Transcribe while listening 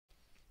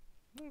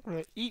I'm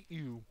gonna eat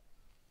you.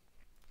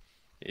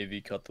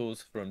 Ewig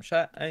Kartos from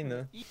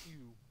China. Eat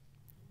you.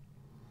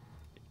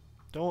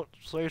 Don't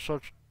say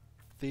such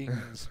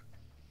things.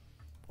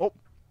 Oh,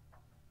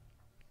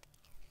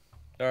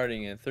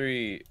 Starting in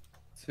 3,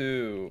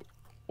 2,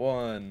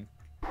 1.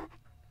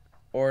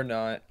 Or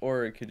not.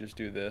 Or it could just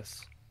do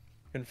this.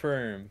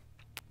 Confirm.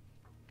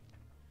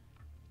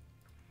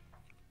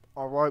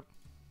 alright.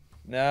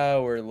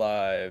 Now we're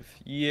live.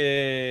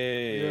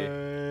 Yay!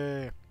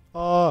 Yay.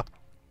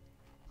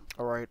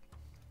 Alright.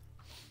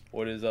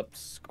 What is up,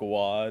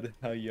 squad?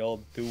 How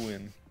y'all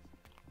doing?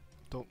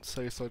 Don't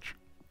say such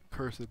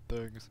cursed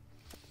things.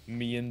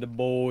 Me and the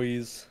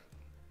boys.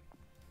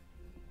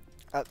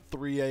 At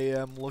 3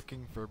 a.m.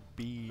 looking for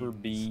beans. For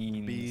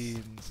beans.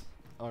 Beans.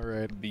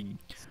 Alright. Beans.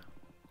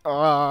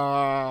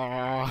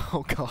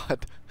 Oh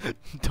god.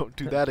 Don't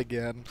do that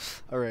again.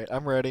 Alright,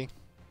 I'm ready.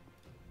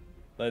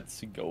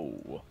 Let's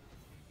go.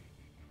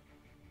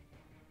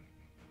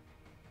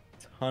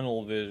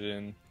 Tunnel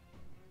vision.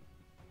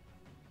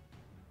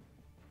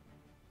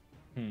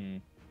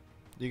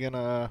 You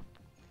gonna...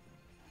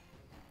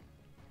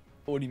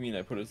 What do you mean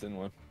I put us in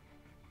one?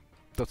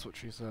 That's what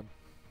she said.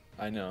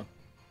 I know.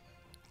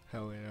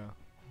 Hell yeah.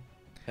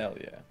 Hell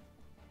yeah.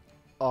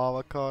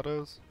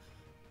 Avocados.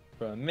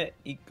 From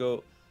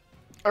Mexico.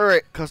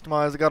 Alright,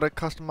 customize. I gotta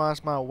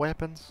customize my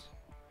weapons.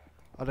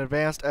 An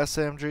advanced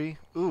SMG.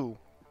 Ooh.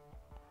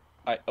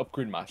 I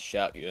upgraded my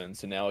shotgun,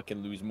 so now I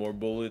can lose more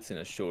bullets in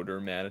a shorter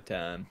amount of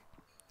time.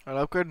 An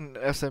upgraded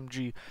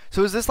SMG.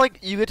 So is this like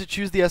you get to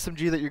choose the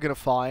SMG that you're gonna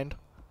find?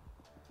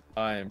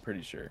 I am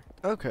pretty sure.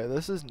 Okay,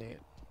 this is neat.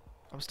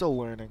 I'm still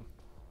learning.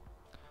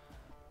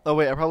 Oh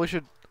wait, I probably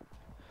should...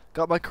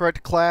 Got my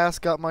correct class,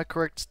 got my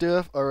correct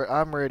stuff. Alright,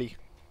 I'm ready.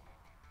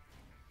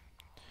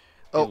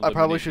 Oh, I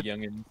probably should...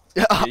 Youngins.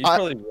 Yeah, Yeah, he's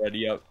probably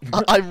ready up.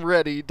 I'm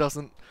ready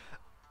doesn't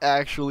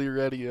actually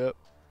ready up.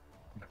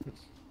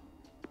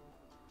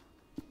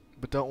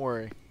 But don't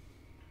worry.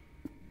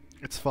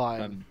 It's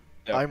fine.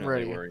 I'm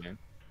ready. Worrying.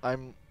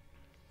 I'm...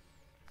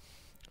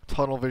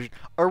 Tunnel vision.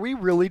 Are we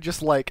really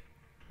just like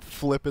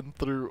flipping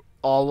through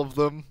all of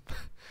them?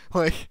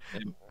 Like,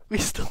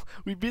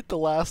 we beat the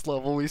last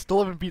level, we still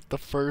haven't beat the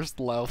first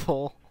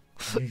level.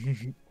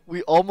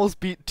 We almost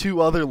beat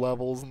 2 other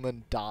levels and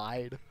then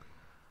died.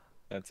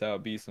 That's how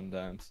it be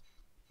sometimes.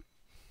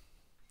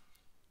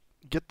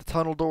 Get the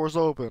tunnel doors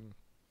open.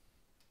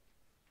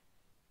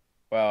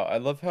 Wow, I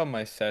love how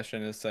my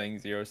session is saying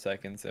 0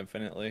 seconds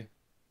infinitely.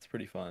 It's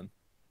pretty fun.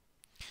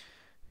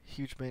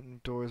 Huge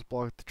maintenance doors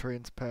block the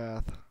train's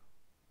path.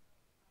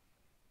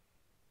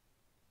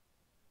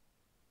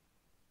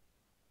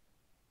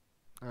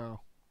 Oh.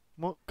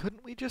 Well,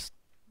 couldn't we just...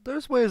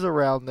 There's ways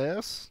around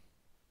this.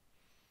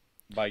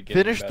 By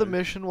getting Finish the better.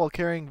 mission while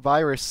carrying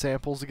virus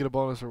samples to get a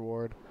bonus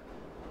reward.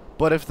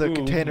 But if the Ooh,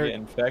 container... get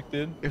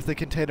infected? If the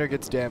container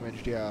gets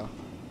damaged, yeah.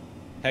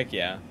 Heck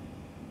yeah.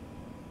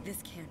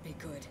 This can't be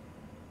good.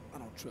 I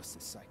don't trust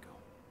this psycho.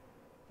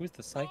 Who's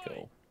the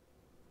psycho?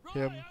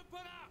 Him.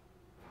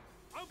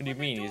 What do you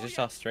mean? He's just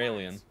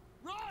Australian.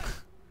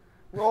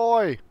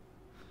 Roy!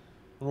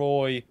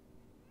 Roy.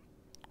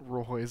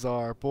 Roy's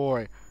our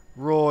boy.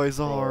 Roy's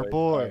our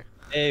boy.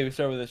 Hey, we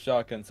start with a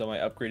shotgun, so my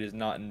upgrade is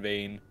not in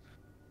vain.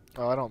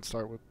 Oh, I don't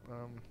start with,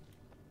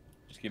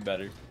 Just get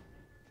better.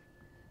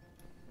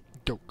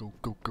 Go, go,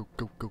 go, go,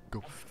 go, go,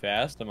 go.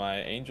 Fast, and my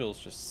angel's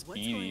just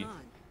What's speedy. going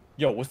on?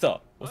 Yo, what's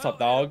up? What's up,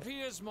 dog? It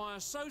appears my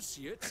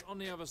associate on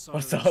the other side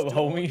What's of the up,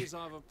 store homie? is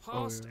either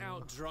passed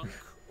out drunk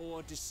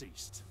or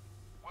deceased.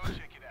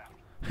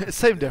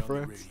 Same Get on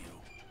the difference.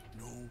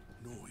 radio.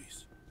 No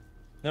noise.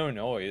 No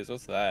noise.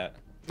 What's that?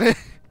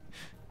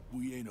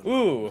 We ain't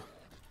Ooh,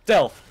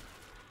 stealth.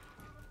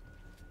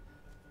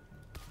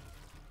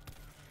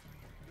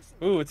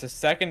 Ooh, it's a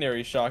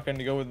secondary shotgun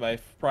to go with my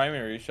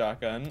primary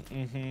shotgun.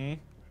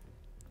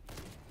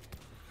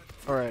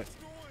 Alright.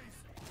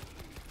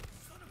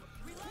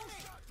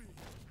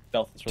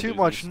 Stealth is for Too losers.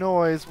 much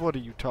noise. What are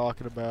you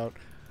talking about?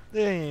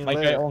 They ain't My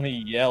guy there. only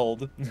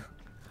yelled.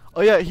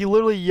 Oh yeah, he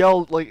literally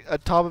yelled like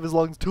at top of his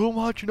lungs, "Too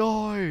much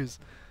noise!"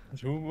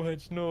 Too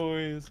much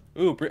noise.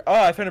 Ooh,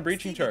 I found a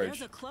breaching Stevie, charge.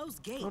 There's a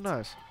closed gate. Oh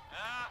nice.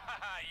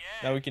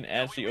 Now we can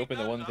actually open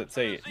the ones that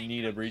say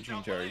need a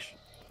breaching charge.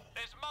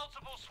 There's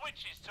multiple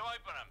switches to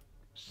open them.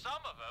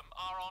 Some of them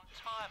are on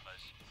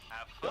timers.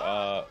 Have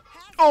fun.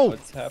 Oh!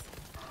 What's happening?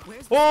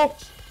 Where's the Oh!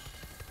 switch?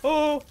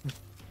 Oh!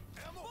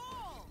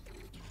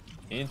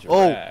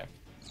 Interact.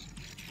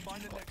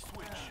 Find the next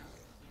switch.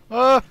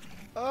 Ah!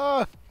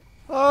 Ah!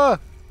 Ah!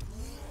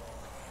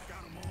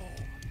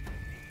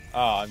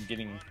 Ah, I'm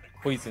getting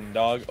poisoned,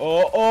 dog.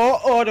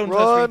 Oh, don't touch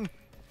Run! me.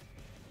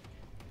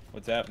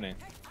 What's happening?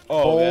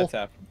 Oh, Hole. that's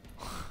happening.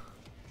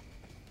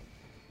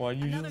 Why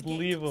you Another just gate.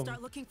 leave them?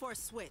 Start looking for a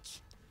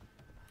switch.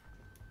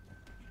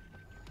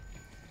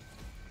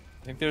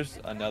 I think there's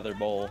another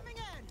bowl.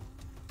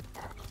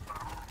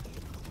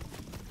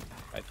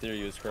 My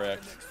theory was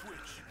correct.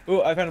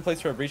 Ooh, I found a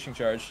place for a breaching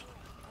charge.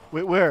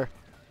 Wait, where?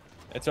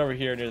 It's over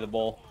here near the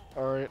bowl.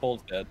 Alright.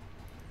 Bowl's dead.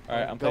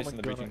 Alright, I'm Got placing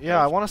my the gun breaching on. Yeah,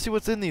 I charge. want to see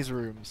what's in these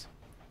rooms.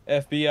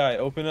 FBI,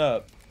 open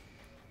up.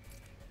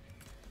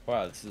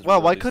 Wow, this is Wow,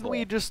 why really couldn't slow.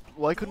 we just?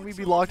 Why couldn't we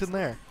be locked in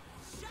there?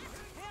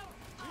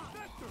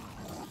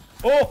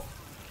 Oh!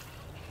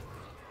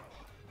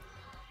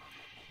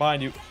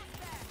 Behind you.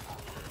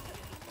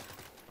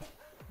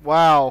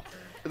 Wow.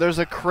 There's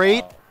a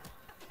crate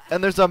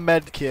and there's a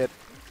med kit.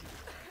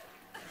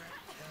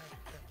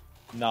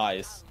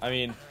 Nice. I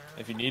mean,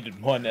 if you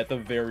needed one at the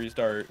very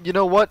start. You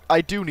know what? I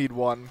do need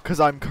one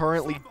because I'm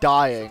currently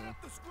dying.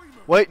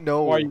 Wait,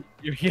 no. Why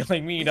you're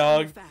healing me, We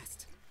dog? move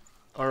fast.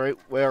 All right.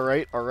 Wait. All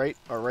right. All right.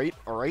 All right.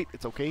 All right.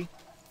 It's okay.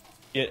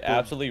 Get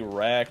absolutely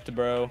wrecked,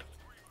 bro.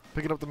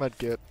 Picking up the med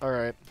kit. All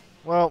right.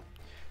 Well,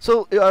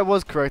 so I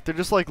was correct. They're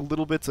just like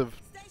little bits of.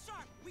 Stay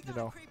sharp. We You got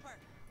know. a creeper.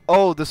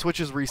 Oh, the switch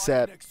is Find the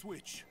reset. next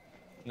switch.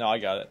 No, I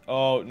got it.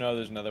 Oh no,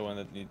 there's another one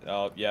that needs.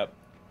 Oh, yep.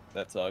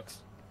 That sucks.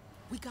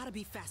 We gotta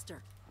be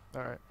faster.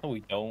 All right. No,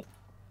 we don't.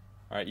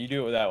 All right, you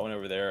do it with that one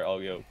over there. I'll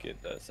go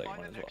get the second Find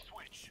one the as well. next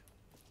switch.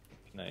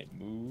 Can I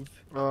move?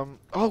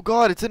 Oh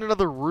God, it's in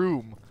another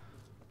room.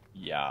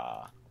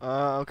 Yeah.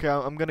 Okay.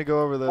 I'm gonna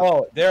go over the.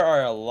 Oh, there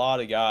are a lot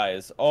of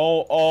guys.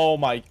 Oh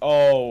my.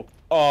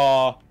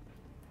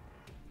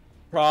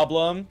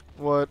 Problem.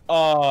 What?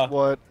 Uh.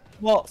 What?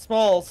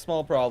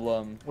 Small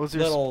problem. What's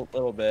your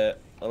little bit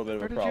of Where a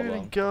did you even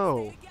problem.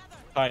 go?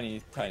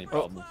 Tiny Oh.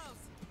 problem.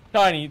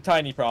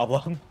 Tiny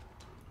problem.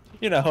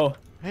 You know.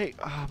 Hey,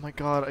 oh my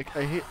God,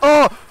 I hate.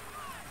 Oh,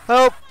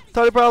 help!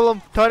 Tiny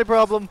problem. Tiny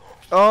problem.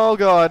 Oh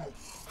God.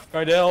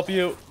 Trying to help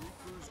you.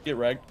 Get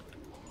wrecked.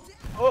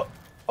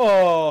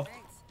 Oh.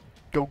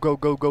 Go go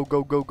go go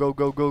go go go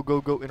go go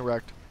go go.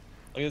 Interact.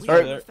 Look at this We right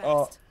gotta there. move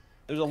Oh, fast.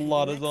 there's a And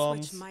lot the of next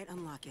zombies. switch might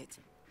unlock it.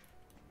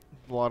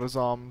 A lot of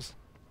zombs.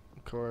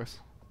 Of course.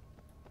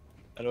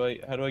 How do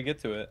I get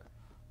to it?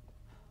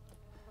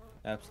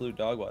 Absolute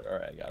dog water. All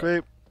right, I got it.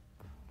 Great.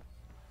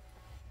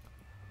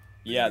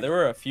 Yeah, there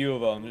were a few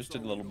of them, just a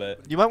little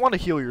bit. You might want to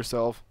heal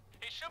yourself.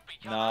 It should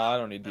be Nah, I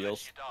don't need unless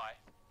deals. you die.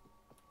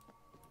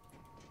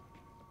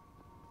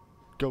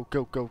 Go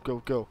go go go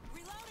go.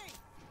 Reloading.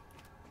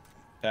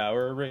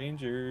 Power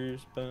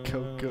Rangers. Go,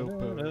 go,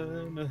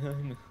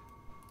 Ba-na-na-na.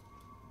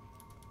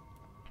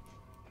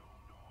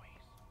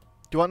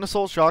 Do you want an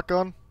assault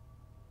shotgun?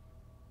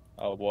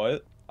 Oh,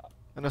 what?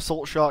 An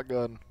assault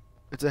shotgun.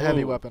 It's a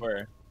heavy Ooh, weapon.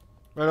 Where?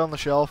 Right on the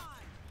shelf.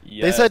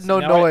 Yes. They said no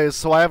now noise,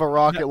 so I have a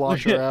rocket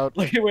launcher out.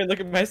 Look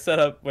at my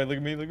setup. Wait, look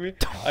at me.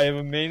 I have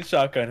a main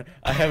shotgun.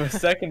 I have a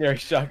secondary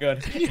shotgun.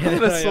 You and have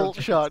an then I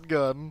assault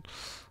shotgun.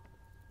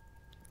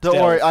 Don't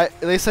Stealth. worry,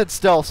 they said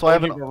stealth, so I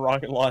have have an. a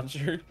rocket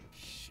launcher.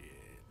 Shit.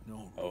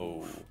 No.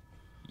 Oh.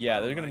 Yeah,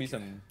 there's gonna be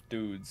some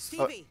dudes.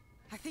 Stevie,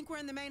 I think we're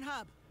in the main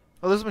hub.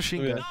 Oh, there's a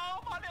machine Look at gun.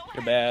 No, my little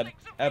You're head bad.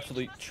 links are Absolute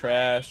reached the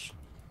trash.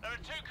 There are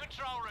 2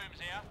 control rooms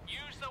here.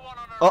 Use the one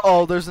on the Uh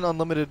oh, there's an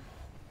unlimited.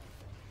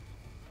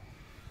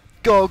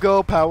 Go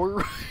go power.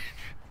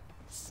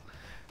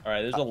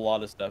 Alright, there's a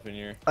lot of stuff in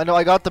here. I know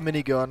I got the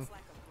minigun,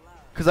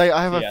 cause I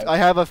have Yeah. I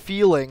have a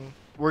feeling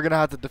we're gonna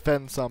have to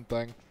defend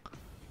something.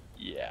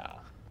 Yeah.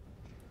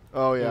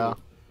 Oh yeah. Ooh.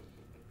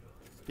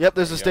 Yep,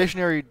 there's a There you go.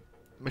 stationary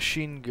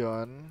machine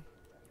gun.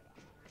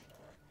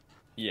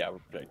 Yeah, we're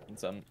protecting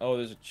some. Oh,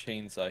 there's a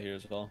chainsaw here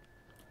as well.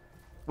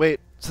 Wait,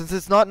 since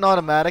it's not an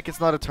automatic, it's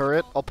not a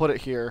turret. I'll put it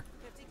here.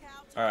 50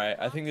 cal. Alright,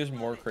 I think there's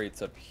more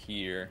crates up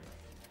here.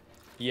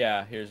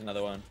 Yeah, here's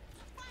another one.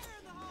 Fire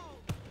in the hole.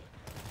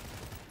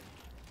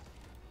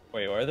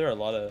 Wait, why are there a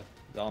lot of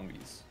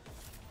zombies?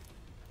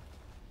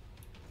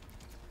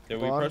 Did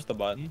we Come on. press the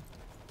button?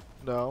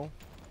 No.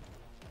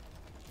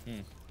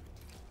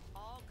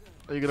 All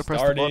good. Are you gonna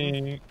press the button?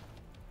 Starting.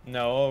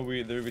 No,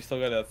 we still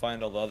gotta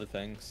find all the other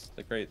things,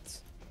 the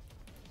crates.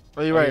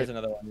 Are you Oh, right? Here's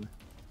another one.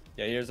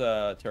 Yeah, here's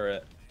a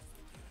turret.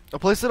 I'll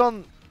place it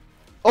on.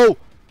 Oh,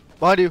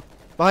 behind you,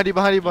 behind you,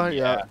 behind you, behind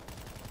you. Yeah.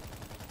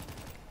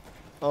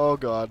 Oh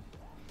God,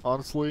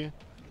 honestly.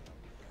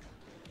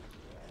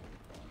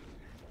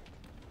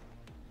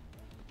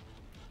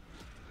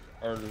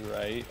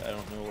 Alright, I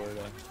don't know where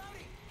to.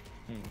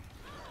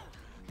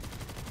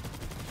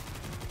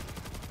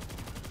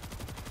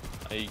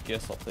 I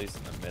guess I'll place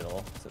in the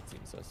middle, 'cause that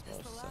seems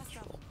most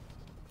central.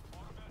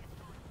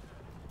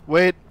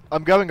 Wait,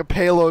 I'm grabbing a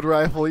payload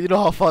rifle. You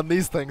know how fun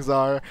these things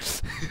are.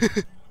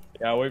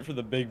 Yeah, wait for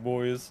the big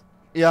boys.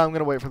 Yeah, I'm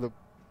gonna wait for the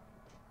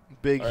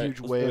big, Alright, huge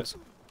let's do it. waves.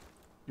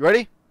 You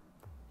ready?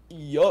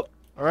 Yup.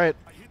 All right.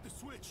 I hit the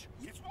switch.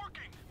 It's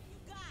working.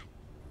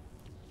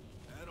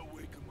 That'll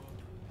wake him up.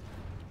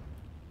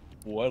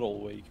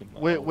 What'll wake him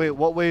up? Wait, wait.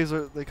 What waves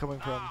are they coming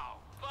from? Oh,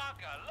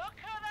 bugger, look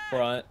at that!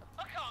 Front.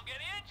 I can't get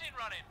the engine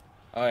running.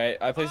 Alright,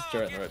 I placed the Oh,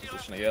 turret in the right guess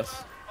position, I you're guess.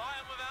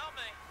 fine without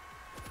me.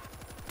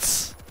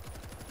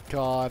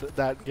 God,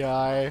 that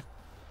guy.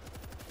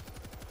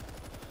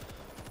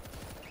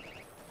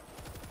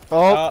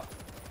 Oh,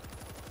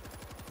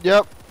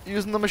 yep.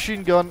 Using the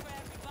machine gun.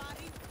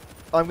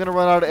 I'm gonna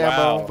run out of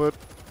ammo, Wow. but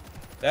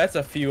That's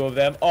a few of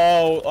them.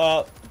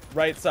 Oh,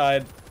 right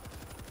side.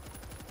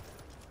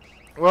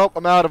 well,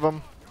 I'm out of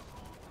them.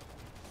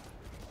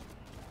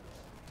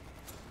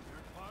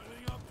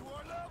 Piling up to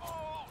our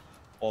level.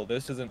 Oh,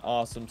 this is an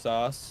awesome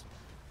sauce.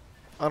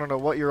 I don't know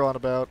what you're on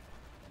about.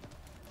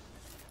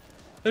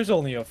 There's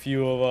only a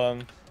few of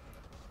them.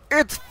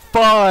 It's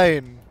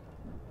fine.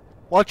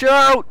 Watch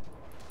out.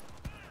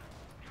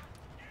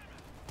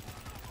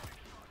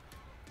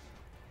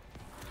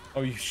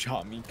 Oh, you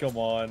shot me. Come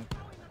on.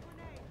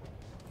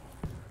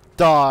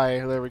 Die.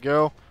 There we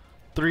go.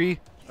 3.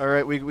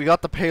 Alright, we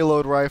got the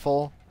payload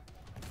rifle.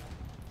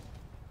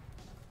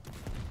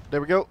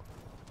 There we go.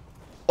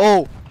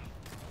 Oh!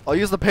 I'll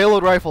use the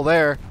payload rifle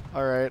there.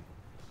 Alright.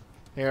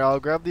 Here, I'll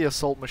grab the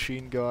assault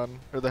machine gun.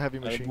 Or the heavy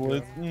machine gun.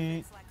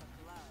 It's like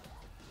a glove.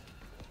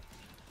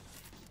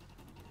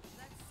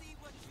 Let's see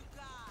what you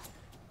got.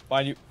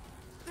 Find you.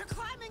 They're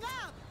climbing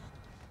up.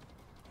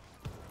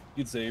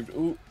 Get saved.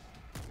 Ooh.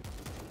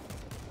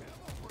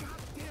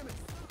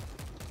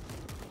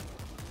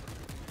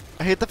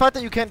 I hate the fact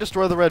that you can't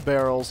destroy the red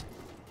barrels.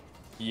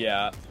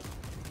 Yeah.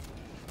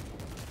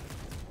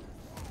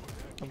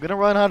 I'm gonna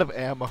run out of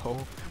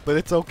ammo, but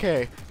it's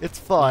okay. It's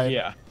fine.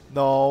 Yeah.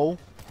 No.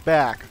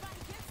 Back.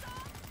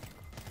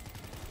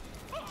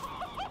 Oh,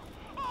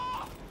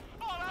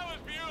 that was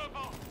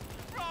beautiful.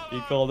 Bravo.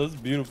 You call this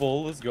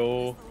beautiful. Let's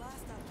go. The last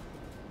of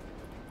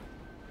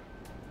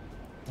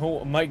them.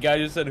 Oh, my guy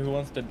just said, "Who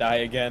wants to die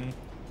again?"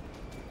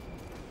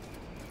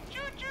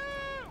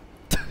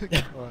 Choo-choo.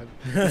 God.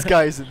 This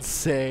guy's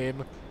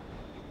insane.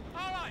 All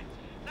right,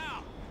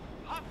 now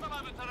hustle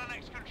over to the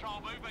next control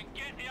booth and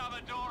get the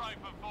other door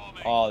open for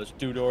me. Oh, there's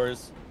 2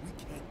 doors. We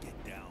can't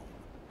get down.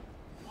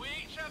 We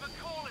each have a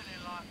calling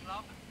in life,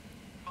 love.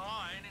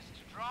 Mine is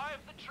to drive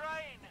the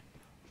train.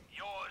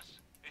 Yours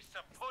is to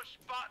push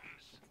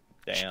buttons.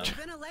 Damn.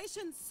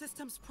 Ventilation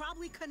system's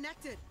probably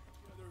connected.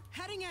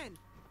 Heading in.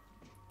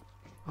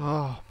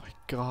 Oh my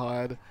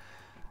god.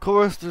 Of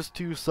course there's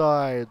 2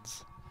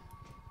 sides.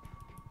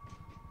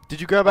 Did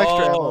you grab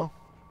extra Oh. ammo?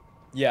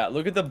 Yeah,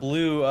 look at the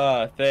blue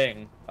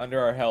thing under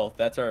our health.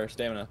 That's our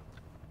stamina.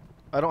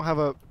 I don't have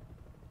a...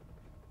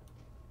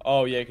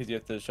 Oh yeah, because you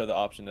have to show the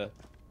option to.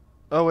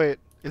 Oh wait,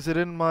 is it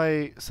in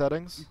my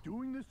settings?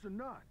 Doing this or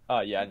not?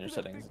 Yeah, in your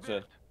settings. It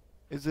should.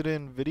 Is it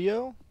in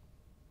video?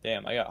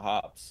 Damn, I got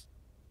hops.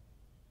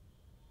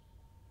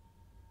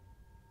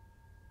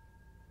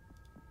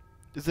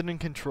 Is it in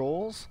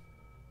controls?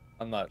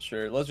 I'm not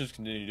sure. Let's just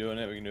continue doing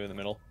it. We can do it in the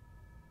middle.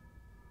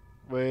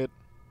 Wait.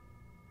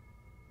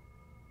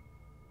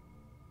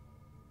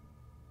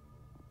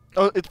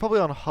 Oh, it's probably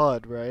on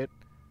HUD, right?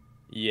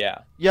 Yeah.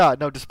 Yeah,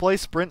 no, display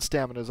sprint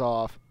stamina is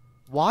off.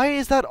 Why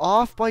is that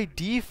off by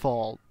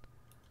default?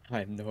 I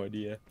have no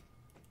idea.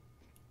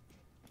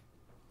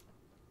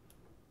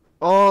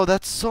 Oh,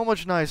 that's so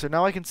much nicer.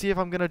 Now I can see if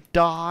I'm gonna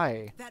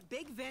die. That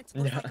big vent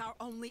looks like our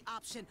only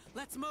option.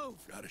 Let's move.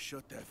 Gotta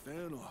shut that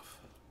fan off.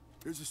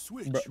 There's a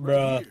switch Bruh.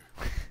 right here.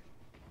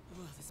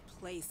 Ugh, this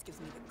place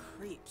gives me the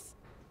creeps.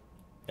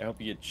 I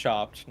hope you get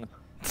chopped.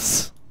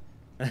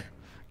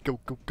 Go,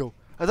 go, go.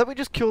 I thought we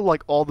just killed,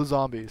 like, all the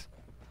zombies.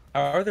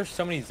 How are there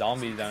so many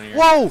zombies down here?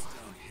 Whoa!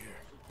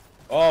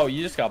 Oh,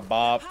 you just got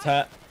bopped.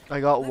 I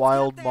got Let's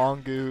wild get there.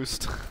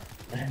 mongoosed.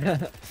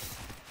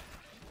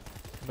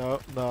 No,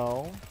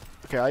 no.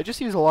 Okay, I just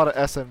use a lot of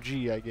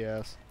SMG, I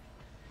guess.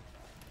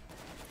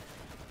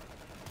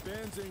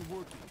 Fans ain't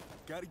working.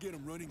 Gotta get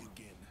them running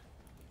again.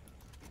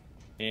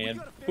 And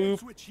We got a fan boop.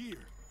 switch here.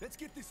 Let's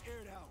get this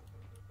aired out.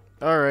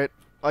 Alright,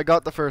 I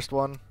got the first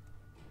one.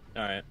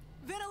 Alright.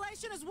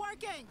 Ventilation is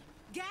working.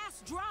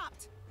 Gas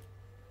dropped.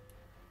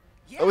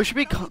 Yeah, Oh, we should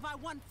be but only by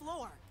 1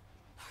 floor.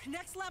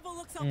 Next level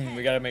looks okay.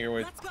 We gotta make our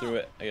way Let's go. through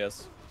it, I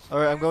guess.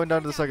 Alright, I'm going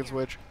down to the second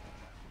switch.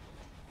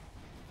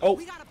 Oh,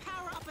 We gotta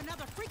power up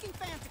another freaking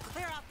fan to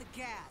clear out the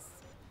gas.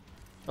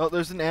 Oh,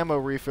 there's an ammo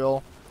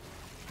refill.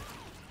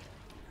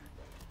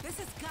 This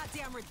is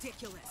goddamn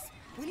ridiculous.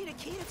 We need a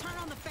key to turn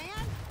on the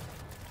fan?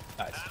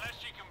 nice. Unless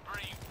you can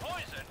breathe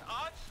poison,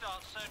 I'd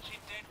start searching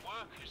dead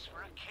workers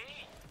for a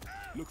key.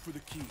 Look for the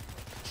key.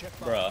 Check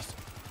Bruh. box.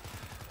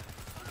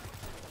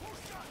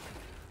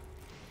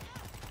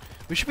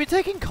 We should be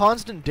taking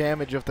constant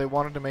damage if they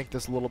wanted to make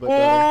this a little bit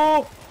better.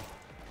 Whoa!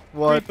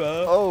 What?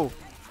 Creeper. Oh,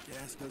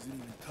 Gas doesn't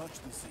even touch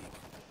the sink.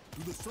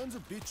 Do the sons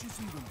of bitches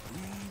even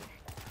breathe?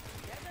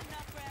 There's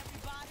enough for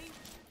everybody.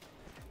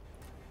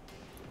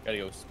 Gotta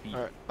go speed.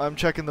 alright. I'm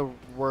checking the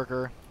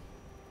worker.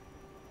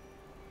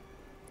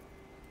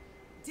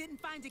 Didn't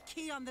find a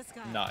key on this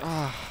guy. Nice.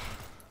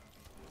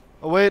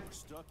 Oh, wait. We're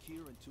stuck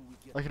here until we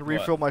get I can What?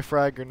 refill my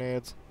frag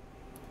grenades.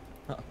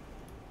 Huh.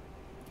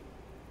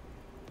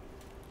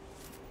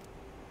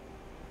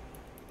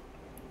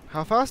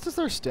 How fast is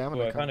their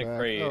stamina Ooh, I come found a back?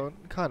 crate. Oh,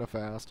 kind of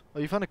fast. Oh,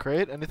 you found a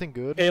crate? Anything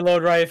good?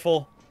 Payload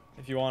rifle,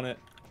 if you want it.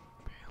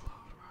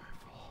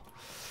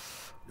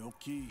 no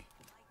key.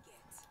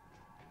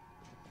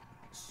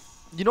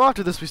 You know,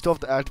 after this, we still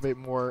have to activate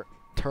more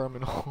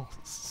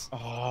terminals.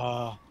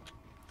 Ah,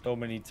 so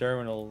many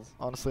terminals.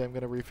 Honestly, I'm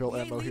gonna refill We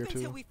ain't ammo here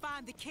leaving till too. we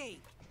find the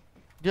key.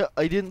 Yeah,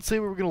 I didn't say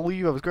we were gonna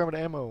leave. I was grabbing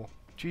ammo.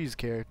 Jeez,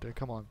 character,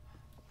 come on.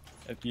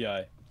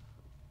 FBI.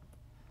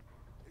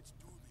 Let's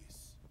do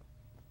this.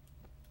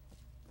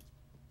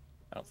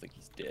 I don't think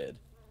he's dead.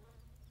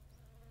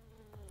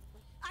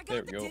 I There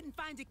got we the go. didn't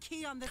find a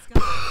key on this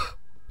guy.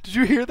 Did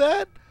you hear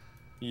that?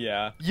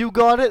 Yeah. You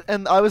got it,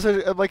 and I was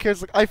my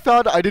character's like,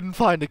 I didn't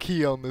find a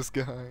key on this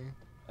guy.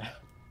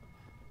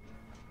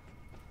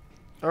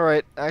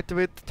 Alright,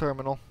 activate the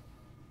terminal.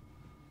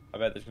 I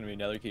bet there's gonna be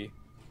another key.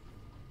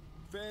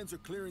 Fans are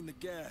clearing the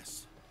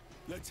gas.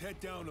 Let's head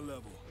down a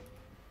level.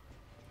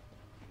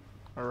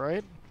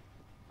 Alright.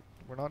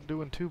 We're not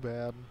doing too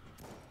bad.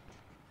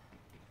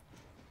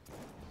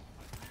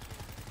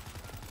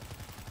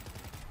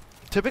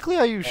 Typically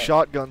I use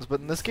shotguns, but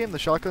in this game the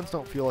shotguns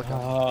don't feel like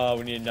Oh,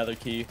 we need another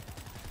key.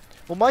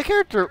 Well, my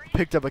character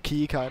picked up a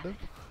key, kind of.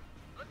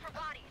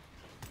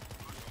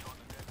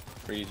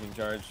 Freezing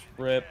charge.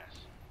 Rip.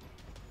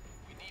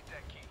 We need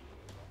that key.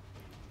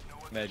 Know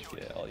what Med to do kit.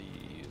 with it. I'll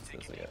use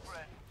Take this, a I deep guess.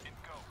 breath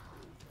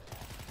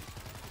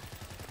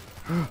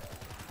and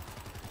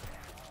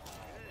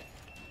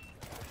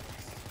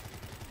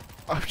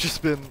go. I've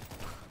just been...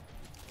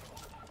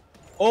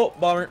 Oh,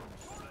 bomber.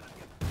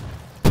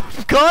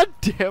 God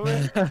damn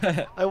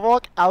it! I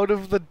walk out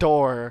of the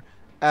door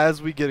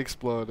as we get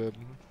exploded.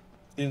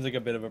 Seems like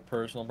a bit of a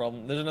personal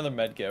problem. There's another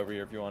med kit over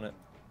here if you want it.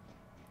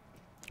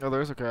 Oh,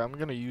 there's okay. I'm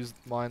gonna use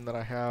mine that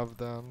I have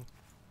then.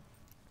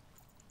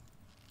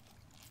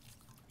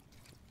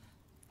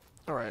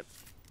 Alright.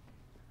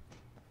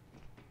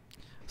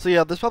 So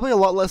yeah, there's probably a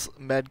lot less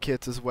med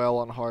kits as well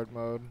on hard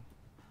mode.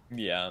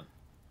 Yeah.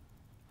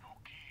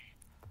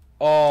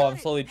 Oh, I'm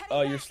slowly.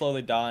 Oh, you're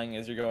slowly dying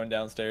as you're going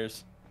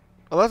downstairs.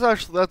 Oh,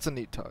 that's a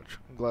neat touch.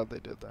 I'm glad they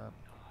did that.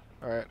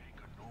 Alright.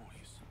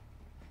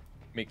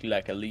 Make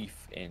like a leaf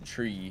and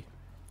tree.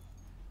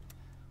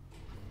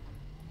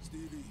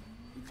 Stevie,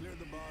 we cleared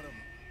the bottom.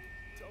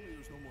 Tell me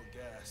there's no more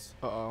gas.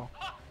 Uh-oh.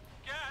 Ha!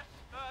 Gas?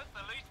 That's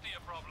the least of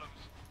your problems.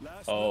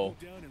 Last Oh. level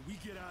down and we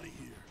get out of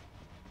here.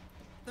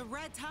 The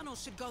red tunnel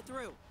should go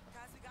through.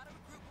 Guys, we gotta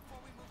regroup before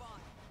we move on.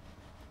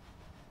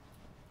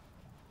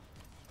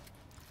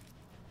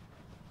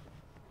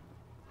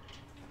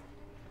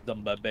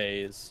 Zumba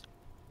bays.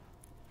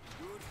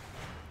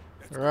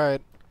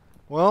 Alright.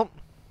 Well,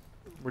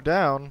 we're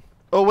down.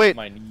 Oh, wait.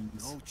 My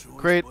knees. No choice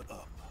Great. but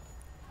up.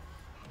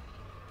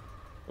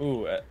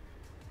 Ooh.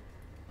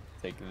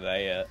 Take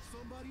that.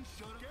 Somebody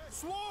shut up.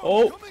 Swarm,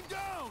 Oh. coming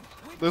down.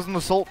 There's an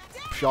assault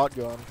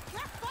shotgun. They're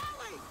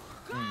falling!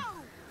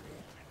 Go!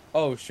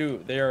 Oh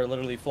shoot, they are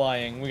literally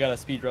flying. We gotta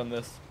speedrun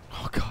this.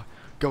 Oh, God.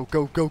 Go,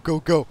 go, go, go,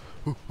 go.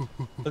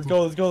 Let's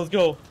go, let's go, let's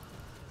go.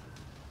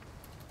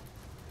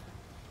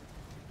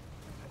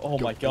 Oh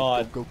Go, my go,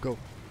 god. Go, go, go.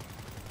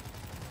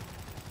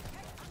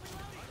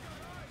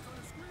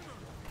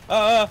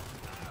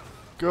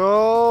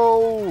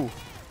 Go!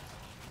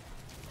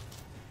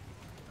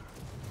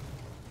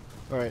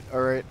 Alright,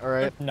 alright,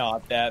 alright.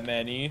 Not that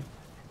many.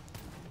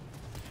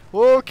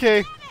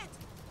 Okay.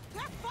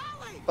 They're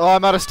falling! Oh,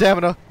 I'm out of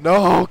stamina.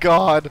 No,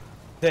 God.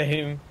 Same.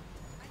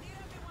 I need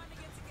everyone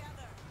to get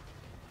together.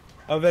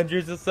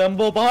 Avengers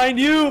assemble behind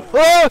you!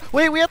 Oh,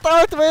 wait, we have to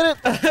activate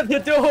it. The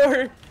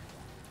door!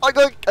 I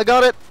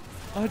got it.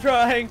 I'm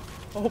trying.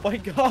 Oh my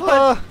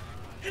god.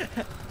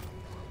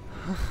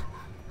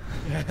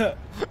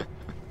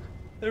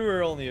 There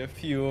were only a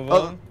few of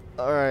them.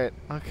 Alright,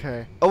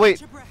 okay. Oh, wait.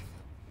 Catch your breath.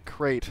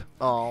 Crate.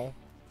 Oh.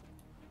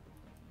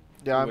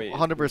 Yeah, I'm Wait,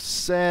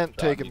 100%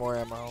 taking Johnny. more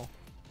ammo.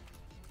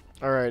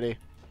 Alrighty.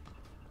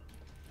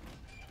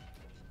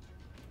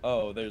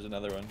 Oh, there's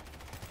another one.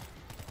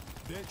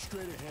 Vent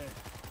straight ahead.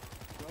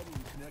 Probably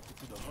connected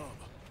to the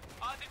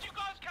hub. Did you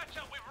guys catch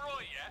up with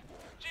Roy yet?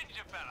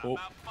 Ginger fella, Oh.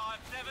 about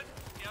 5'7",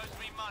 he owes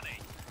me money.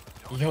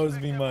 He owes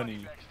Expect me that money.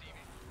 back, Stevie.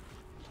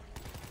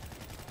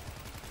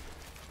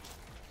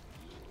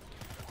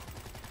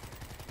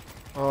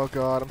 Oh,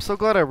 God. I'm so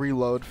glad I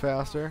reload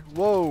faster.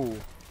 Whoa.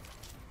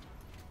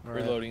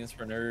 Alright. Reloading is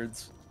for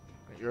nerds.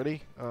 You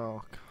ready?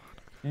 Oh, God.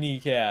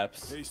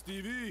 Kneecaps. Hey,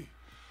 Stevie.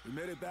 We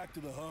made it back to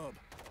the hub.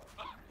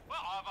 Well,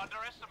 I've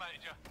underestimated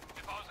you.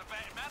 If I was a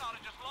betting man, I'd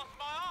have just lost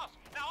my ass.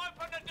 Now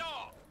open the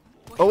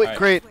door. Oh, wait, Alright.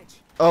 crate. Switch.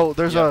 Oh,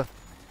 there's Yeah.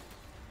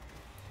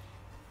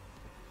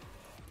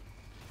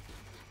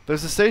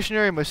 There's a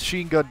stationary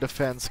machine gun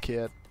defense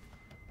kit.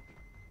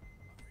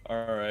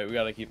 Alright, we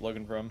gotta keep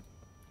looking for him.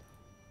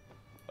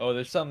 Oh,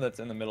 there's some that's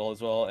in the middle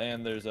as well,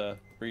 and there's a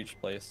breach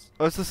place.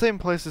 Oh, it's the same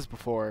place as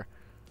before.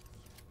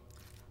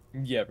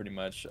 Yeah, pretty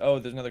much. Oh,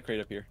 there's another crate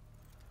up here.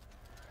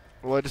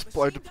 Well, I Machine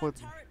gun deployed.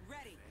 turret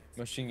ready.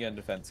 Machine gun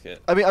defense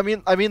kit. I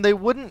mean, they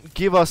wouldn't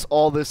give us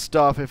all this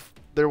stuff if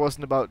there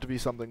wasn't about to be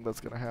something that's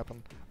gonna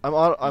happen. I'm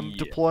Yeah.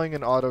 deploying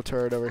an auto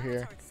turret over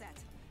here. Turret set.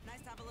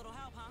 Nice to have a little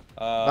help,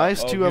 huh?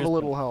 Nice oh, to have a here's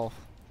little the-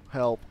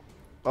 help.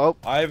 Oh,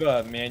 I have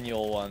a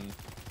manual one.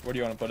 Where do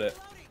you want to put it?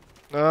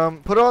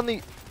 put it on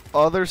the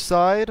other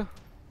side. Do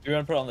you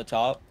want to put it on the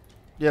top?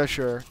 Yeah,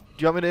 sure. Do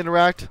you want me to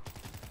interact?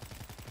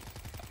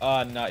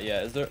 Not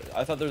yet. Is there?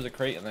 I thought there was a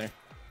crate in there.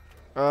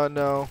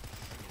 No.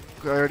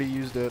 I already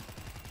used it.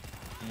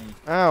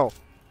 Mm. Ow.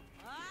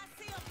 I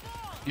see a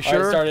ball. You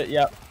Alright, sure? start it.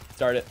 Yep.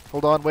 Start it.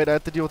 Hold on, wait, I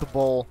have to deal with the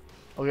bowl.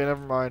 Okay, never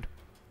mind.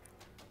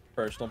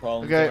 Personal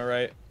problems. Okay. Am I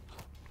right?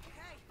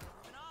 Okay,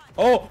 an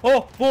eye.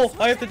 Oh, bull!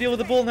 I have to deal with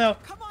the bull now.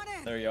 Come on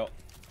in. There you go.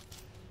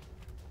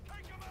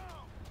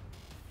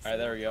 Alright,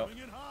 there we go.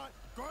 Coming in hot.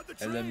 Guard the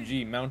train.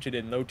 SMG mounted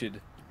and loaded.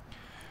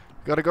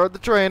 Gotta guard the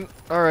train.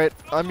 Alright,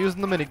 I'm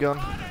using the minigun.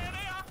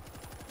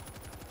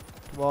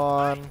 Come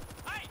on.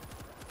 Hey,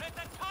 there's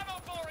a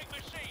tunnel boring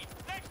machine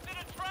next to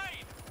the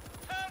train.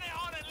 Turn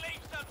it on and leave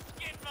some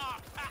skid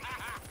marks.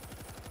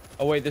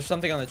 Oh wait, there's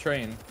something on the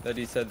train that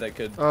he said that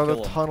could Oh, the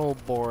kill him. tunnel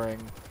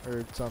boring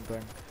or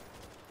something.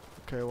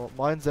 Okay, well,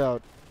 mine's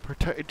out.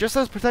 Protect. It just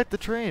says protect the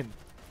train.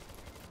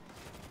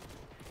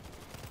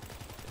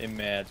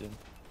 Imagine.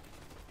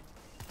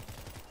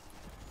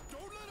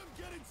 Don't let him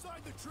get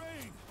inside the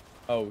train.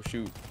 Oh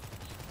shoot.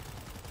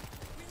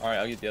 Alright,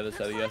 I'll get the other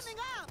side, I guess.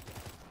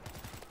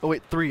 Oh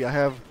wait, 3. I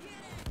have.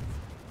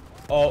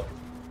 Oh,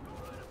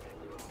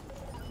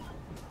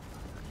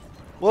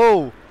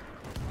 Whoa!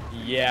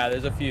 yeah,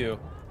 there's a few.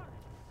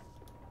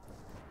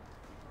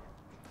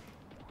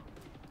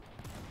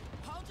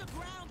 Hold your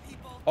ground,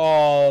 people.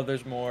 Oh,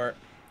 there's more.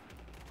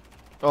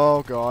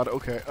 Oh god.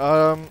 Okay.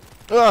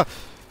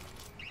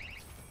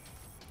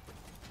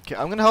 Okay,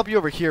 I'm gonna help you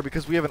over here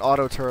because we have an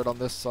auto turret on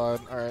this side.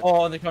 All right.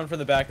 Oh, and they're coming from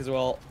the back as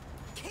well.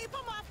 Keep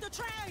them off the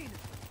train.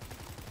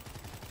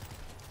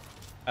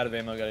 Out of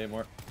ammo, got any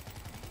more.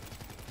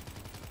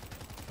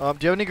 Do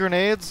you have any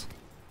grenades?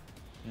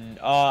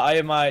 I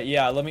have my,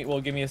 yeah,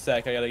 well, give me a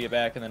sec. I gotta get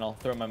back and then I'll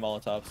throw my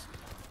Molotovs.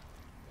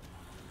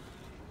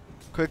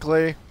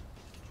 Quickly.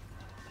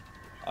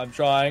 I'm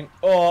trying.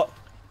 Oh!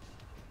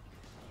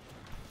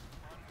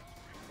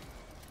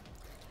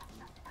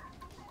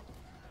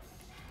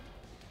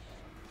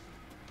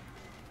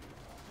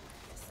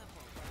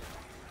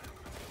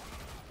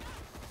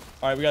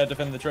 Alright, we gotta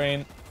defend the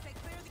train. Stay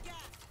clear of the gas.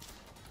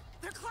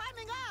 They're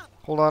climbing up.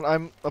 Hold on,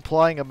 I'm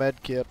applying a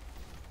med kit.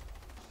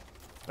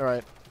 All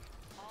right.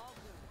 All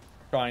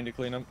good. Trying to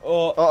clean them.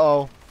 Oh!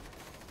 Uh-oh.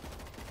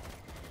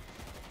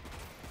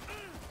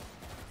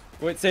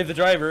 Wait, save the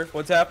driver.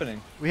 What's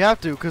happening? We have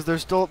to, cause they're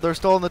still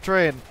on the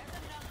train.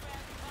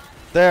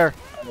 There.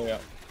 Oh, yeah.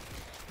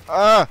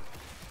 Ah.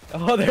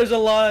 Oh, there's a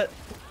lot.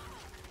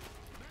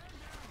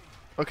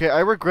 Okay, I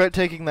regret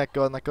taking that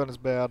gun. That gun is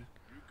bad.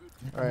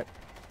 All right.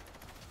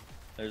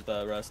 There's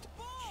the rest.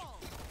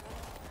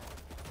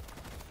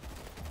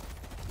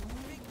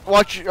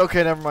 Watch.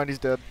 Okay, never mind. He's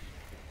dead.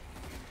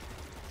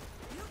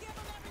 You give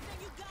them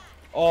everything you got.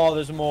 Oh,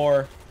 there's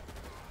more.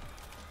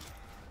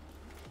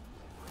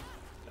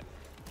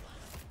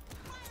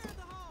 Fire in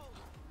the hole.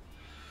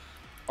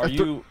 Are I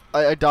threw- you...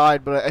 I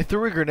died, but I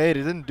threw a grenade.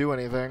 It didn't do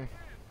anything.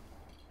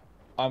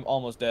 I'm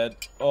almost dead.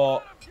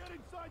 Oh, Get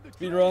inside the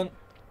speed train. run.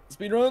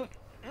 Speed run.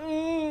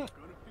 Gonna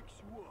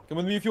fix you up. Come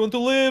with me if you want to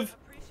live.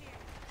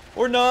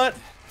 Or not.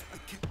 I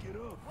can't get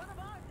up. One of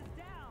ours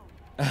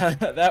is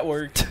down. That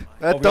worked.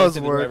 That Oh, we gotta does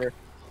save the work. driver.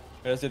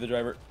 We gotta save the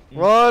driver.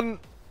 Run.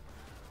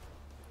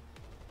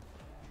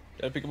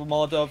 Gotta pick up a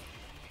Molotov.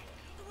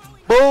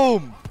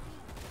 Boom.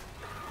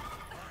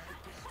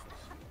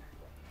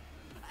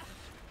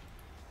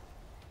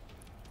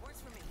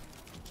 Works for me.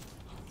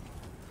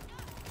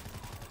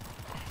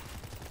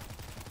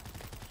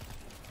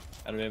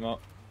 Out of ammo.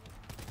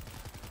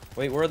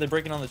 Wait, where are they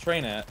breaking on the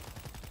train at?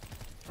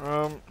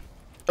 Oh,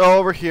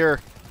 over here.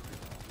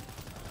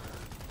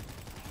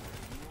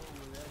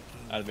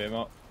 Out of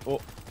ammo. Oh.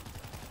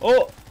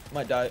 Oh!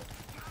 Might die.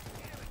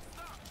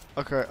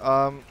 Okay.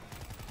 I'm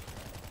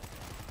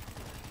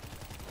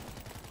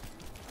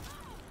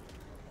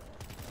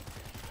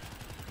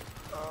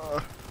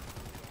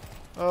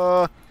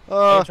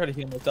gonna try to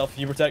heal myself.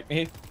 Can you protect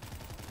me?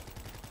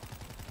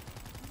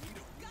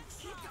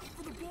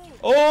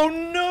 Oh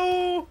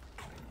no!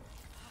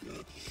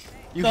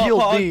 You No,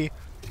 healed Hog. me,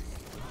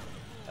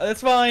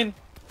 That's fine.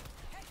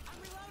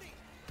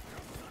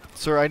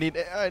 sir. I need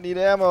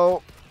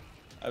ammo.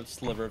 I have a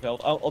sliver of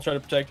health. I'll try to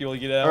protect you while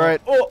you get out.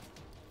 Alright. Oh!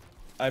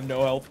 I have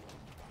no health.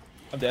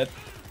 I'm dead.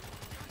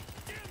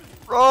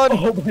 Run.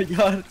 Oh my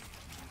god.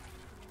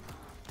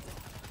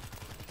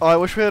 Oh, I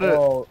wish we had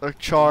Oh. a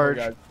charge.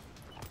 Oh my god.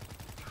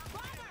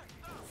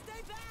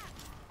 Stay back.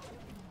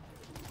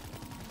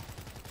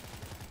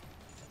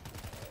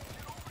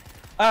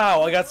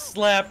 Ow! I got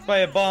slapped by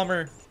a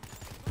bomber.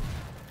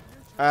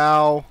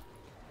 Ow.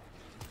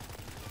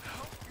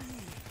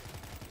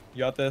 You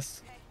got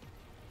this.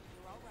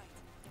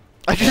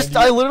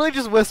 I literally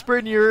just whisper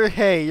in your,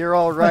 hey, you're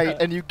all right,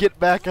 and you get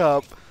back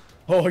up.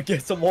 Oh, I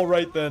guess I'm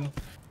alright then.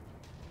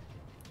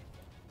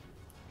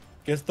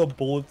 Guess the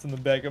bullets in the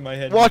back of my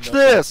head. Watch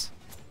mean nothing. this.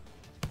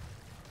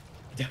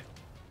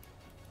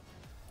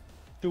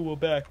 Do a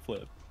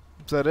backflip.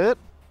 Is that it?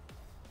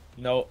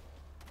 No.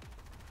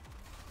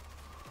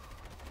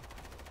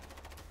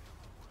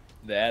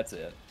 That's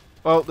it.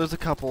 Oh, there's a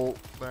couple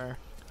there.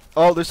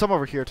 Oh, there's some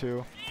over here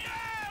too.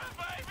 Yeah,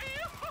 baby!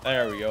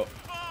 There we go.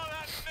 Oh,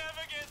 that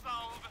never gets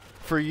old.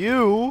 For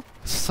you,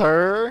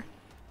 sir.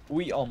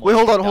 We almost. Wait,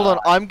 hold on. died.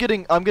 I'm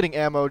getting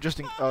ammo just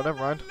in. Oh, never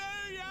mind.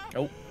 Hallelujah!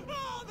 Nope.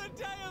 Oh, the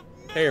day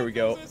of Here we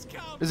go. miracles has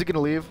come. Is it gonna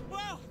leave?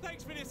 Well,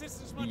 thanks for the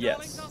assistance, my Yes.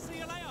 darlings. I'll see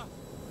you later.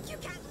 You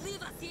can't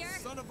leave us here.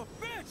 Son of a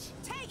bitch!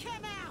 Take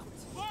him out.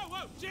 Whoa,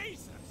 whoa,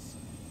 Jesus!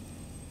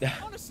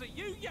 Honestly,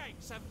 you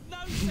Yanks have no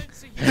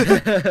sense of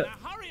humour.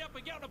 Now hurry up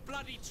and get on a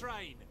bloody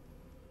train.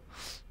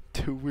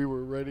 Dude, we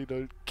were ready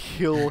to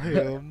kill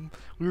him.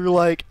 We were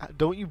like,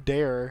 don't you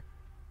dare.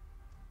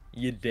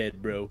 You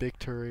dead, bro.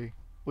 Victory.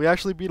 We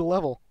actually beat a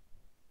level.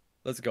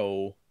 Let's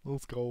go.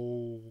 Let's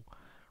go.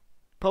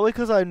 Probably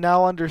because I'm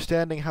now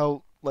understanding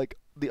how, like,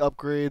 the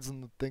upgrades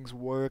and the things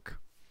work.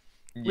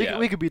 Yeah.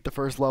 We could beat the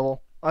first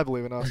level. I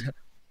believe in us.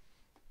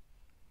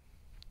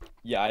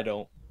 Yeah, I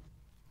don't.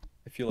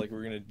 I feel like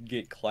we're gonna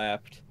get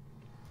clapped.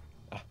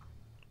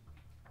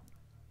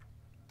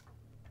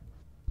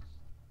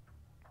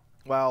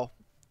 Wow.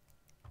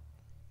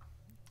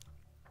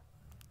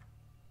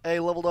 Hey,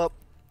 leveled up.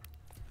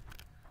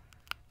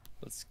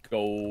 Let's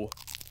go.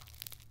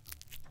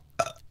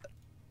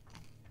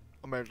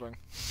 Amazing.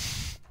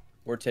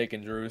 We're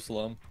taking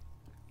Jerusalem.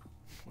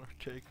 We're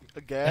taking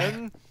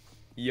again.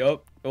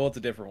 Yup. Well, it's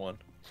a different one.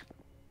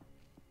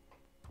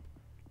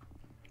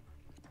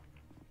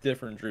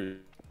 Different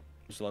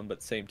Jerusalem,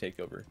 but same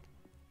takeover.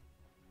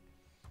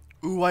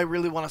 Ooh, I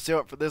really want to save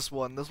up for this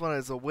one. This one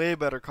is a way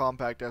better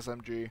compact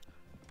SMG.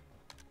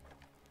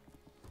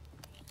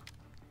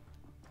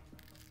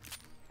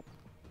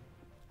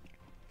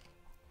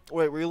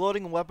 Wait,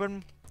 reloading a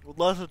weapon with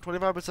less than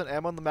 25%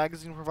 ammo in the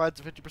magazine provides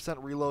a 50%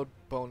 reload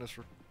bonus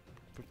for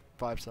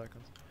 5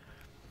 seconds.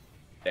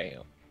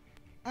 Damn.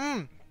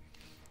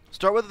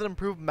 Start with an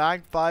improved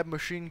Mag 5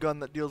 machine gun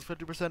that deals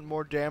 50%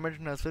 more damage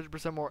and has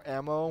 50% more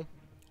ammo.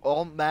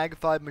 All Mag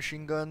 5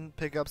 machine gun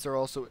pickups are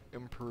also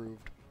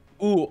improved.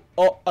 Ooh,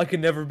 oh, I can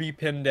never be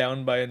pinned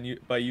down by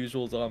by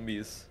usual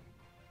zombies.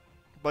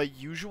 By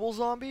usual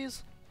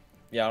zombies?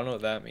 Yeah, I don't know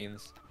what that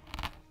means.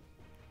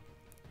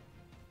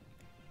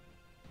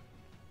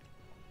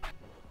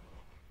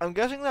 I'm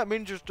guessing that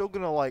means you're still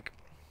gonna, like,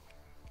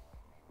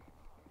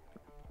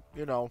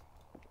 you know.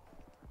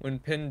 When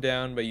pinned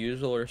down by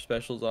usual or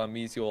special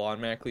zombies, you will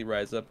automatically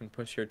rise up and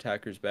push your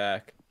attackers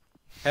back.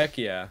 Heck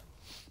yeah.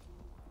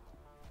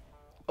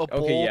 A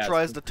bull Okay, yeah,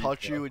 tries it's to pretty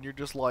touch you cool. and you're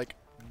just like,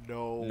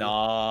 no.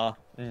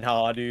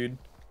 Nah, dude.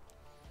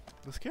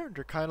 This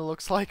character kind of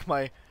looks like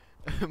my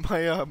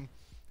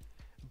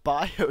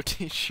bio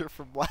teacher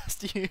from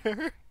last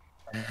year.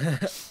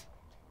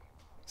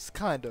 It's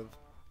kind of.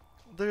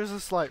 There's a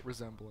slight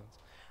resemblance.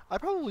 I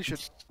probably should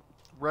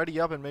ready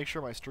up and make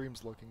sure my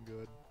stream's looking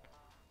good.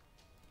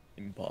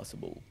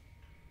 Impossible.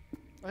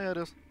 Oh, yeah, it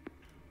is.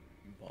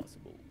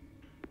 Impossible.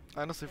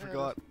 I honestly Yeah, it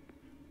forgot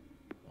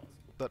Impossible.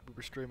 that we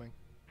were streaming.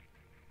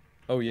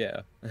 Oh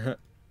yeah.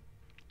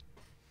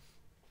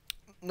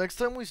 Next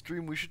time we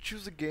stream, we should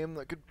choose a game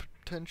that could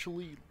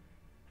potentially...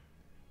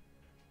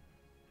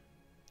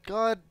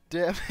 God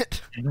damn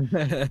it.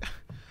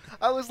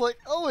 I was like,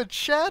 oh, it's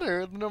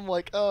Shatter, and then I'm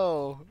like,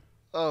 oh,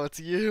 it's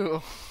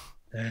you.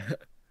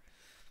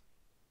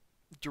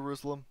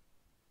 Jerusalem.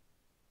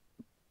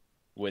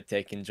 We're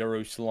taking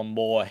Jerusalem,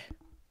 boy.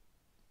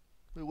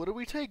 Wait, what did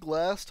we take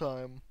last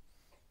time?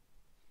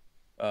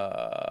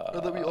 Or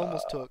that we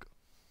almost took?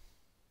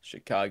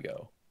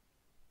 Chicago.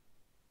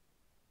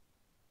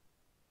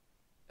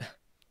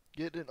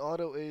 Get an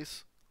auto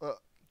ace.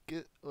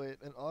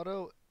 An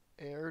auto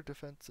air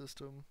defense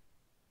system.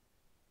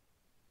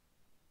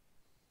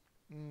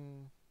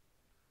 And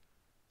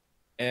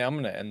I'm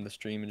gonna end the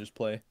stream and just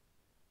play.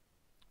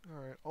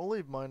 Alright, I'll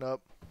leave mine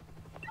up.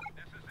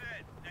 This is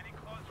it. Any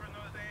closer and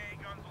those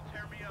AA guns will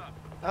tear me up.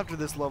 After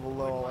this level,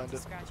 though, I'll end it.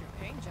 Scratch your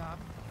paint job.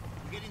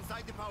 Get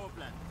inside the power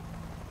plant.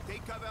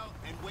 Take cover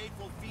and wait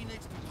for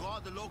Phoenix to draw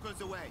the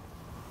locals away.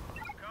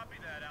 Copy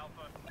that,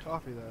 Alpha.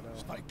 Copy that out.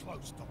 Stay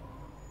close, Tom.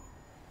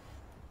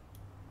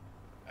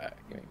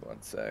 Give me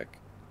 1 sec.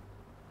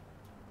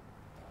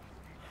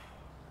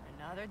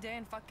 Another day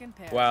in fucking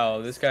Paris.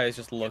 Wow, this guy is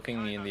just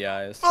looking me in the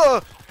eyes.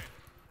 Ugh!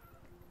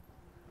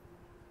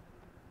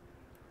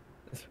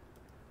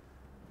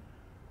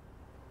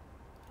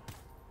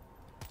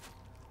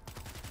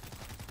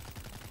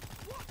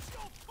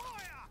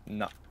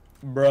 No.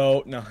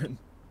 Bro, no.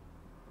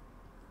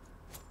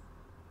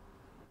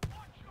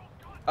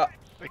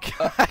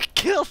 I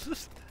killed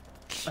this.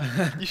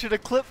 You should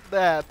have clipped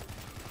that.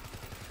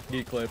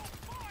 Get clipped.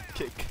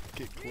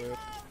 Get clipped.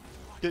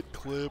 Get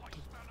clipped.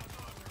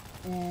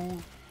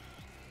 Ooh.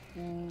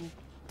 Ooh.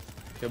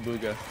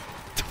 Kabooga.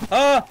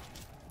 Ah!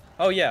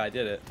 Oh yeah, I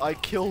did it. I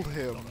killed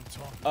him.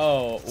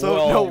 Oh, So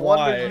well, no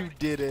why? wonder you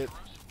did it.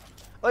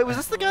 Wait, was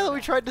this the guy that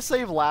we tried to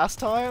save last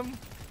time?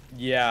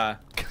 Yeah.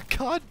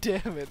 God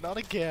damn it, not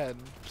again.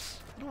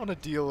 I don't want to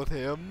deal with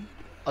him.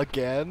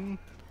 Again?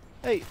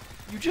 Hey,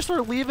 you just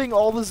are leaving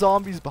all the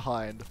zombies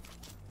behind.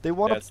 They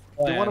want That's to.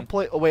 the They want to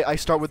plan. play. Oh wait, I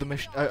start with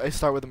the I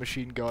start with a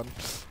machine gun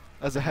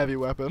as a heavy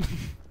weapon.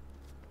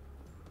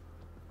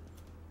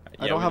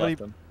 I Yeah, don't we have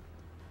left any- him.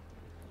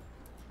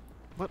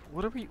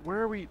 What are we? Where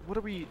are we? What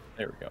are we?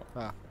 There we go.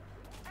 Ah.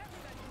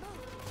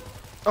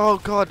 Oh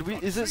God,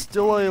 is it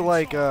still a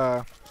like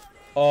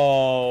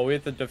Oh, we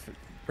have to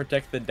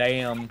protect the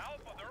dam.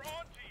 Alpha, they're on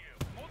to you.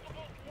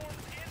 Multiple swarms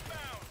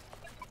inbound.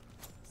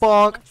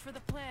 bonk? Much for the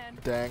plan.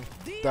 Dang,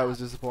 that was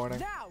disappointing.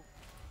 Now.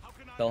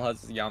 Still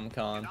has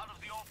Yamcon. Out of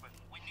the open.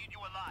 We need you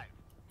alive.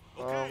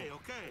 Okay,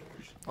 okay.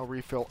 I'll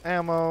refill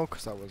ammo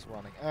because I was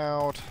running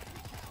out.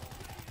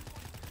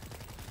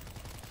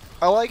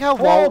 I like how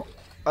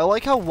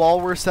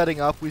while we're setting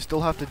up, we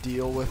still have to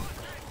deal with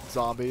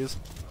zombies.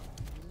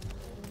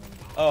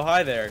 Oh,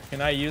 hi there.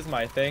 Can I use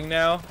my thing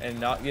now and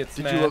not get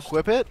smashed? Did you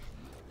equip it?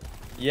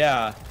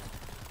 Yeah.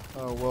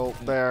 Oh well,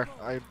 there.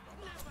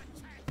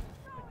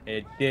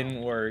 It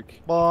didn't work.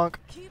 Bonk.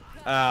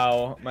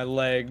 Ow, my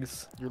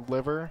legs. Your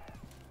liver.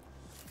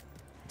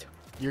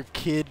 Your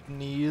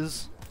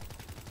kidneys.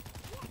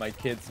 My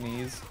kid's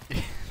knees.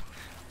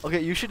 Okay,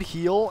 you should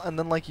heal and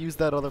then like use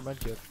that other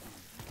medkit.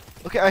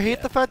 Okay, I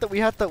hate the fact that we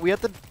have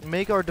to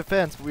make our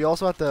defense, but we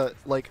also have to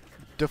like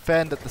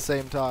defend at the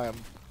same time.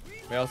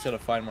 We also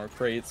gotta find more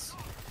crates.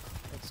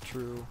 That's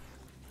true.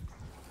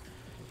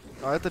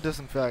 I have to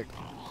disinfect.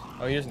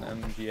 Oh, here's an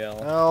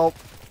MGL. Help.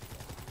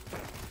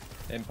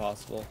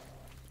 Impossible.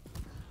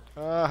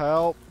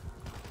 Help.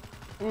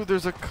 Ooh,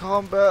 there's a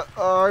combat.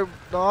 I'm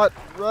not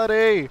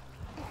ready.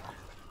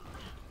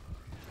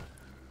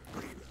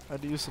 I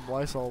had to use some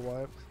Lysol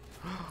wipes.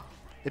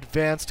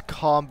 Advanced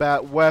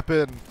combat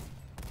weapon.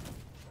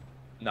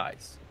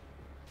 Nice.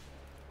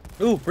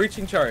 Ooh,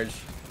 breaching charge.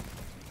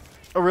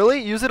 Oh,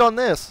 really? Use it on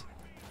this.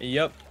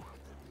 Yep.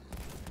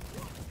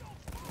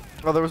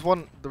 Oh, there was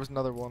one. There was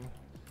another one.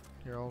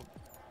 Here, I'll.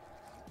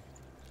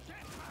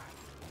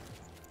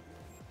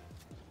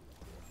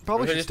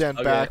 Probably Or should just stand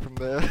hug back it. from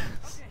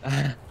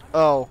this.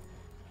 Oh.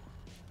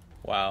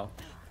 Wow.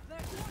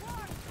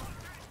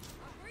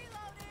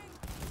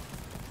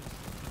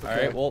 Okay.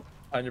 Alright, well,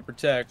 time to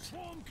protect.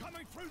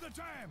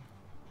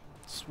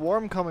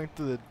 Swarm coming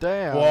through the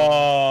dam.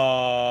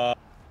 Whoa.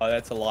 Oh,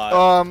 that's a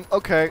lot.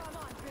 Okay.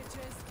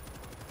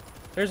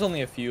 There's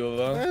only a few of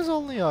them. There's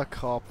only a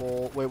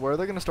couple. Wait, where are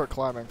they gonna start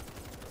climbing?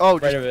 Oh,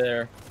 Right just. over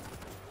there.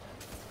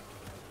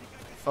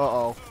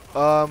 Uh-oh.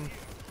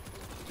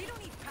 You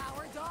don't need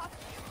power, Doc.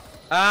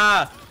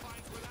 Ah!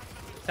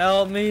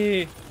 Help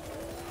me!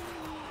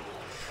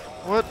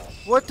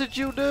 What did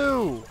you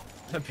do?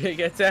 A big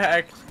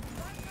attack.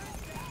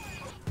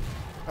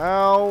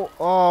 Ow.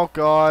 Oh,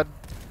 God.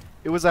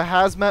 It was a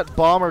hazmat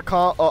bomber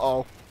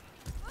uh-oh.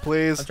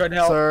 Please, I'm trying to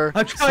help. sir.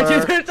 I'm trying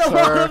sir, to- there's a sir,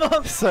 lot of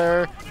them.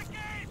 Sir.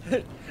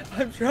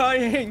 I'm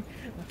trying.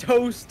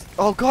 Toast.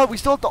 Oh, God, we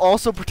still have to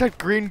also protect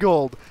Green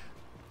Gold.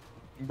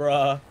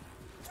 Bruh.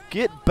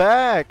 Get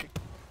back.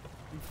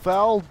 You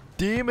foul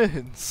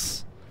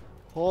demons.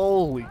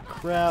 Holy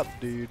crap,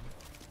 dude.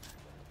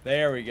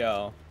 There we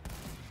go.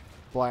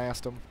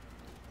 Blast him.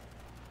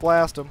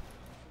 Blast him.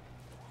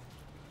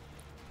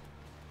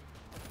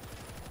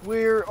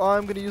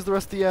 I'm gonna use the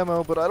rest of the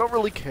ammo, but I don't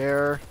really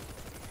care.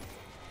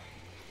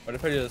 What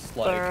if I just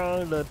like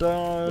Da, da,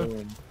 da.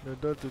 boom? Da,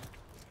 da, da.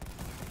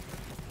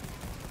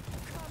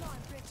 Come on,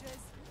 bitches.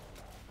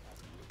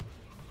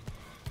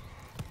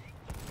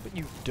 But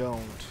you don't.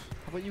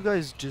 How about you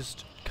guys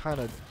just kind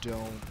of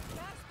don't?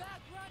 Gas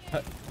back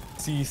running.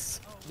 Cease.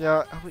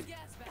 Yeah. How about, Gas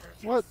back.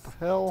 what the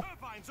hell?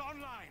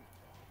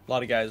 A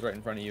lot of guys right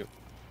in front of you.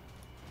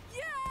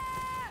 Yeah!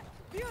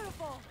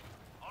 Beautiful.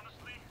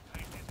 Honestly, I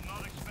did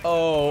not expect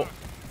Oh.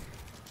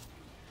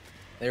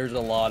 There's a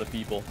lot of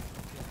people.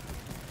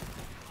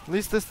 At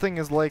least this thing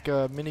is like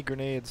mini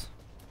grenades.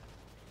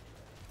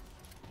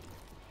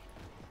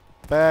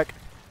 Back.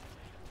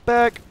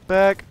 Back.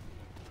 Back.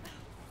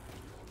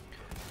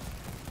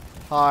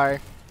 Hi.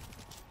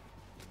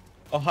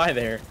 Oh, hi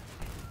there.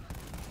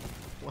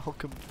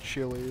 Welcome to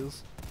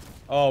Chili's.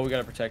 Oh, we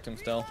gotta protect him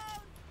still.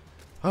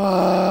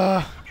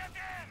 Ah.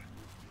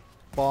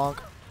 Bonk.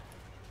 Come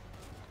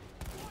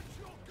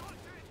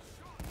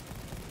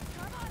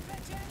on,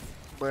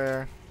 bitches.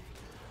 Where?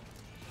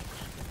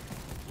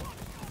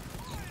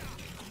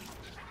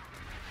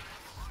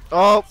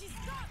 Oh, She's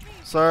got me.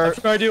 sir. I'm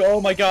trying to do. Oh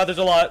my God, there's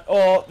a lot.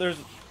 Oh, there's.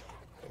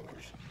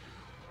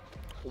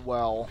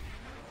 Well.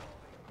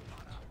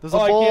 There's a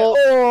Oh, I can't. bull.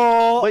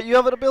 Oh. Wait, you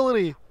have an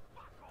ability.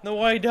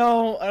 No, I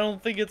don't. I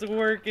don't think it's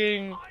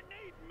working.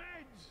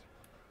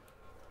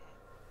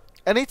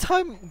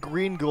 Anytime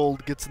Green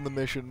Gold gets in the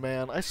mission,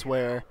 man, I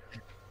swear.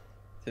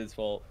 It's his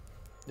fault.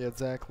 Yeah,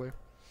 exactly.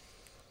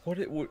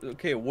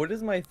 Okay, what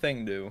does my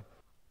thing do?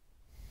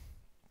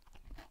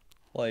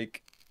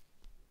 Like,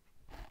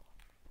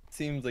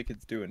 seems like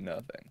it's doing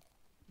nothing.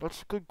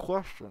 That's a good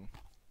question.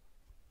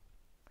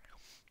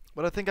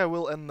 But I think I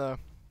will end the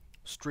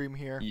stream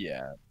here.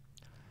 Yeah.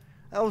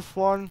 That was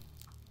fun.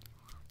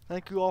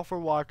 Thank you all for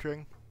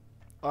watching.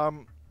 I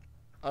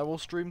will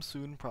stream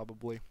soon,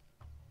 probably.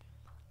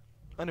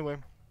 Anyway,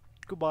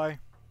 goodbye.